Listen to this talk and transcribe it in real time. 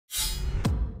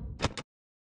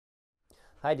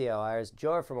Hi DIYers,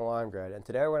 Joe from Alarm Grid, and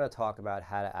today we're going to talk about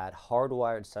how to add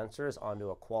hardwired sensors onto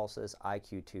a Qolsys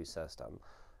IQ system.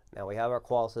 Now we have our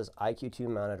Qolsys IQ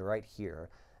mounted right here,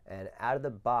 and out of the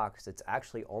box it's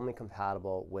actually only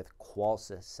compatible with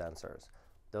Qolsys sensors.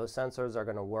 Those sensors are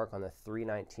going to work on the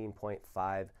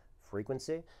 319.5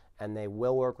 frequency, and they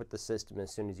will work with the system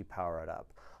as soon as you power it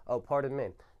up. Oh, pardon me.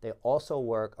 They also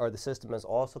work, or the system is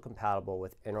also compatible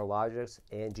with Interlogic's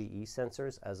and GE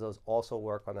sensors, as those also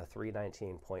work on the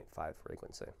 319.5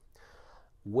 frequency.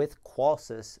 With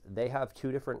Qolsys, they have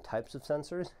two different types of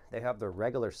sensors. They have their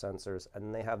regular sensors, and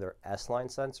then they have their S-line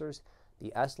sensors.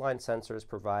 The S-line sensors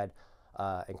provide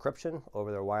encryption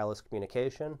over their wireless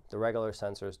communication. The regular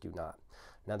sensors do not.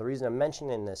 Now the reason I'm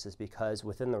mentioning this is because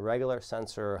within the regular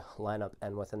sensor lineup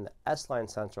and within the S-line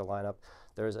sensor lineup,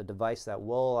 there's a device that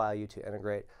will allow you to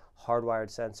integrate hardwired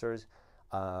sensors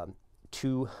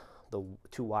to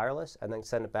wireless and then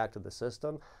send it back to the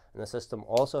system. And the system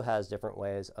also has different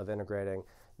ways of integrating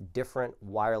different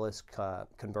wireless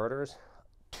converters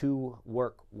to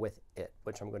work with it,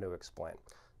 which I'm going to explain.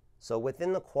 So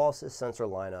within the Qolsys sensor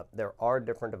lineup, there are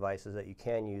different devices that you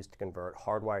can use to convert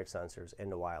hardwired sensors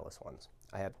into wireless ones.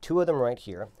 I have two of them right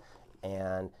here,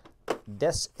 and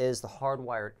this is the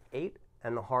hardwired 8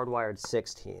 and the hardwired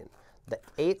 16. The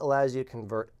 8 allows you to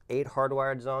convert 8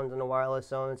 hardwired zones into wireless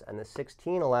zones, and the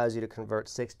 16 allows you to convert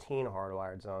 16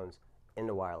 hardwired zones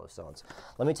into wireless zones.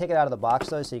 Let me take it out of the box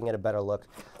though so you can get a better look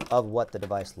of what the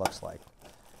device looks like.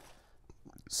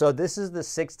 So this is the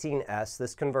 16S.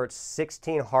 This converts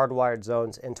 16 hardwired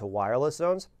zones into wireless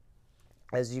zones.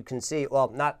 As you can see,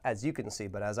 well, not as you can see,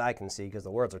 but as I can see, because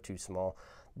the words are too small,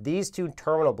 these two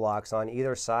terminal blocks on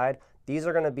either side, these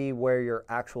are going to be where your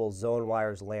actual zone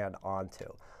wires land onto.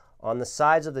 On the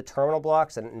sides of the terminal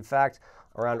blocks, and in fact,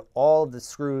 around all of the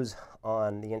screws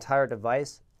on the entire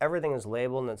device, everything is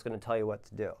labeled and it's going to tell you what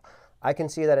to do. I can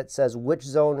see that it says which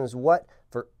zone is what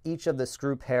for each of the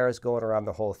screw pairs going around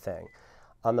the whole thing.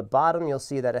 On the bottom, you'll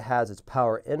see that it has its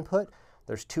power input.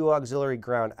 There's 2 auxiliary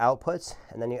ground outputs,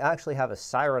 and then you actually have a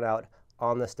siren out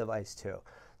on this device too.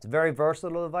 It's a very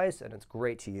versatile device, and it's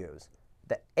great to use.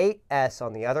 The 8S,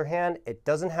 on the other hand, it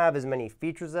doesn't have as many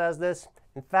features as this.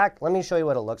 In fact, let me show you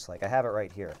what it looks like. I have it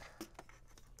right here.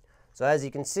 So as you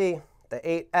can see, the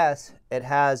 8S, it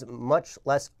has much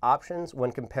less options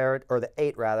when compared, or the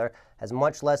 8 rather, has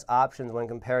much less options when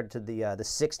compared to the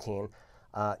 16.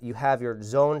 You have your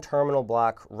zone terminal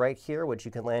block right here, which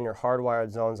you can land your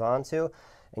hardwired zones onto,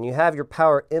 and you have your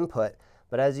power input,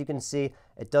 but as you can see,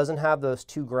 it doesn't have those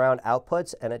 2 ground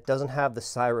outputs, and it doesn't have the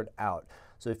siren out.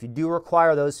 So if you do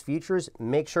require those features,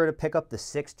 make sure to pick up the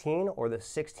 16 or the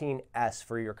 16S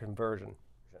for your conversion.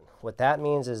 What that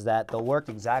means is that they'll work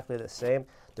exactly the same.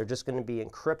 They're just going to be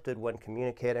encrypted when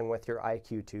communicating with your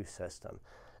IQ system,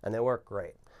 and they work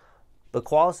great. The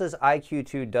Qolsys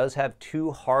IQ does have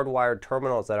 2 hardwired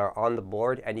terminals that are on the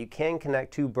board, and you can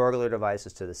connect 2 burglar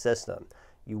devices to the system.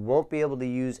 You won't be able to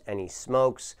use any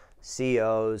smokes,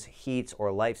 COs, heats,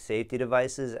 or life safety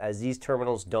devices, as these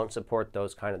terminals don't support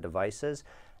those kind of devices.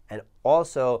 And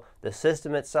also, the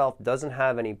system itself doesn't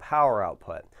have any power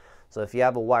output. So if you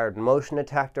have a wired motion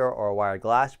detector or a wired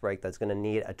glass break that's going to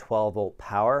need a 12-volt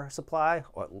power supply,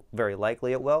 or very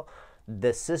likely it will,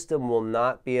 the system will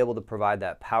not be able to provide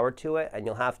that power to it, and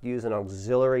you'll have to use an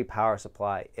auxiliary power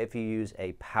supply if you use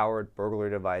a powered burglar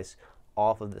device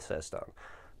off of the system.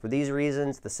 For these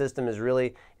reasons, the system is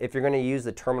really, if you're going to use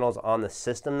the terminals on the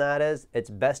system, that is,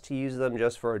 it's best to use them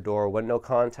just for a door or window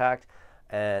contact,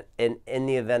 and in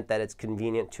the event that it's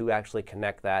convenient to actually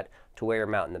connect that to where you're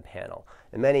mounting the panel.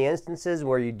 In many instances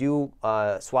where you do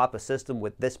swap a system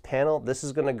with this panel, this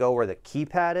is going to go where the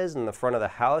keypad is in the front of the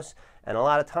house, and a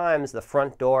lot of times the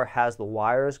front door has the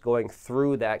wires going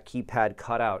through that keypad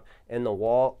cutout in the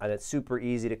wall, and it's super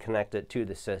easy to connect it to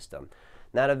the system.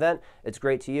 In that event, it's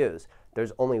great to use.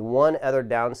 There's only one other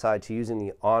downside to using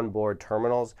the onboard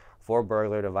terminals for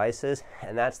burglar devices,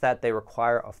 and that's that they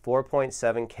require a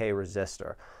 4.7K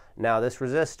resistor. Now this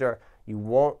resistor, you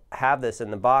won't have this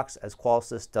in the box as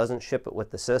Qolsys doesn't ship it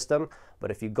with the system,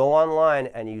 but if you go online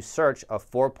and you search a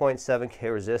 4.7K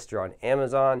resistor on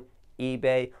Amazon,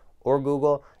 eBay, or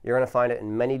Google, you're going to find it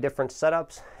in many different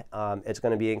setups. It's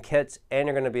going to be in kits, and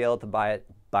you're going to be able to buy it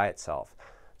by itself.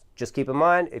 Just keep in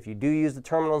mind, if you do use the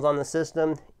terminals on the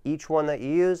system, each one that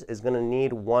you use is going to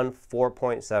need one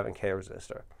 4.7K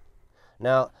resistor.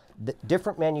 Now,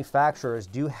 different manufacturers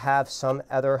do have some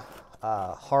other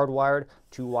hardwired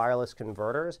to wireless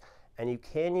converters, and you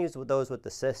can use those with the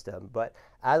system. But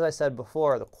as I said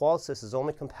before, the Qolsys is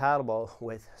only compatible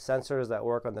with sensors that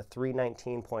work on the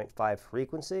 319.5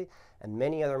 frequency, and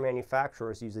many other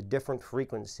manufacturers use a different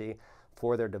frequency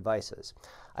for their devices.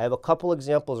 I have a couple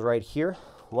examples right here.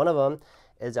 One of them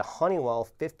is a Honeywell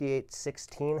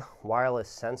 5816 wireless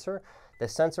sensor. The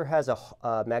sensor has a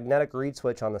magnetic reed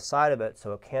switch on the side of it,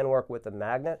 so it can work with a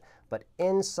magnet. But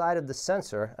inside of the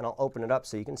sensor, and I'll open it up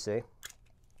so you can see,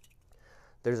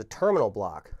 there's a terminal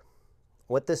block.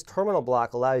 What this terminal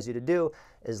block allows you to do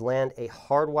is land a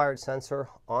hardwired sensor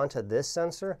onto this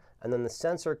sensor, and then the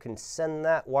sensor can send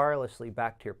that wirelessly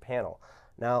back to your panel.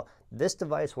 Now, this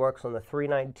device works on the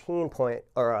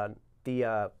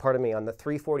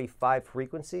 345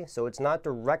 frequency, so it's not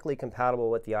directly compatible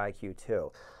with the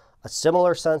IQ2. A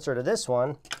similar sensor to this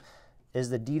one is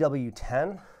the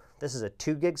DW10. This is a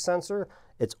 2 gig sensor.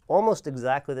 It's almost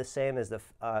exactly the same as the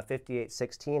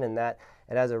 5816 in that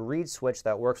it has a reed switch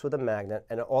that works with a magnet,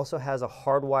 and it also has a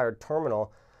hardwired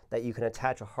terminal that you can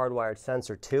attach a hardwired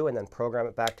sensor to and then program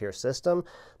it back to your system.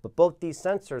 But both these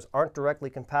sensors aren't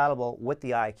directly compatible with the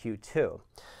IQ2.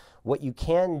 What you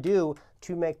can do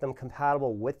to make them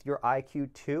compatible with your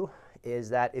IQ2 is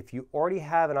that if you already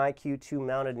have an IQ2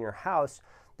 mounted in your house,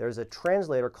 there's a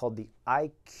translator called the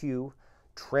IQ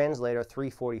Translator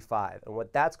 345. And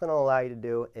what that's going to allow you to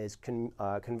do is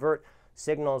convert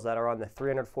signals that are on the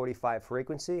 345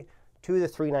 frequency to the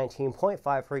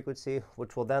 319.5 frequency,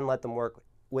 which will then let them work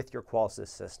with your Qolsys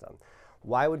system.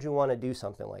 Why would you want to do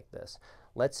something like this?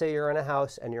 Let's say you're in a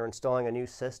house and you're installing a new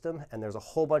system and there's a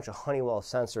whole bunch of Honeywell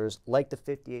sensors like the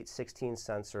 5816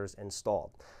 sensors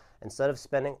installed. Instead of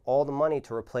spending all the money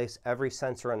to replace every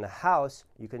sensor in the house,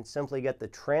 you can simply get the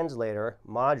translator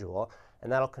module,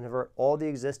 and that'll convert all the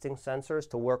existing sensors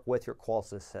to work with your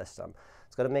Qolsys system.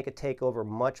 It's going to make a takeover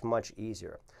much, much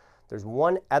easier. There's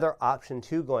one other option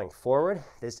too going forward.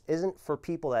 This isn't for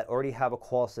people that already have a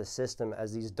Qolsys system,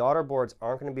 as these daughter boards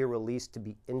aren't going to be released to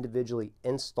be individually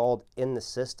installed in the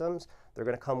systems. They're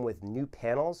going to come with new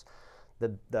panels.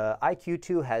 The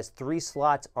IQ2 has 3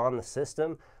 slots on the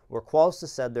system, where Qolsys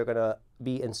said they're going to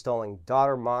be installing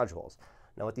daughter modules.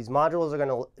 Now what these modules are going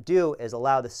to do is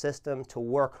allow the system to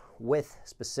work with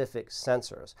specific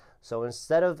sensors. So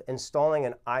instead of installing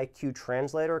an IQ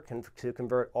translator to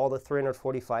convert all the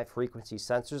 345 frequency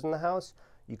sensors in the house,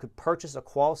 you could purchase a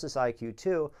Qolsys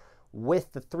IQ2 with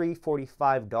the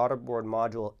 345 daughter board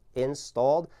module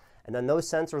installed, and then those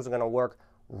sensors are going to work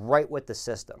right with the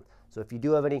system. So if you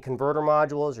do have any converter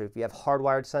modules, or if you have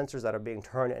hardwired sensors that are being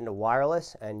turned into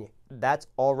wireless and that's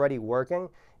already working,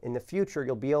 in the future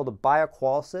you'll be able to buy a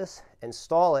Qolsys,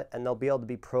 install it, and they'll be able to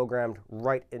be programmed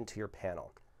right into your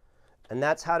panel. And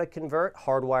that's how to convert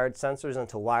hardwired sensors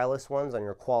into wireless ones on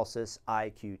your Qolsys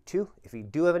IQ2. If you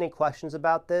do have any questions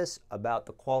about this, about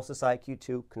the Qolsys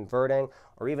IQ2 converting,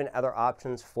 or even other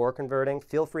options for converting,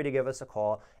 feel free to give us a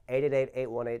call,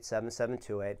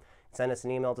 888-818-7728. Send us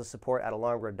an email to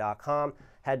support@alarmgrid.com.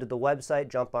 Head to the website,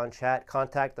 jump on chat,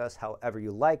 contact us however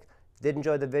you like. If you did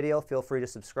enjoy the video, feel free to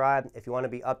subscribe. If you want to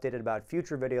be updated about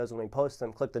future videos when we post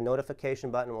them, click the notification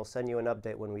button and we'll send you an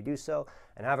update when we do so.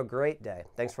 And have a great day.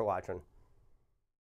 Thanks for watching.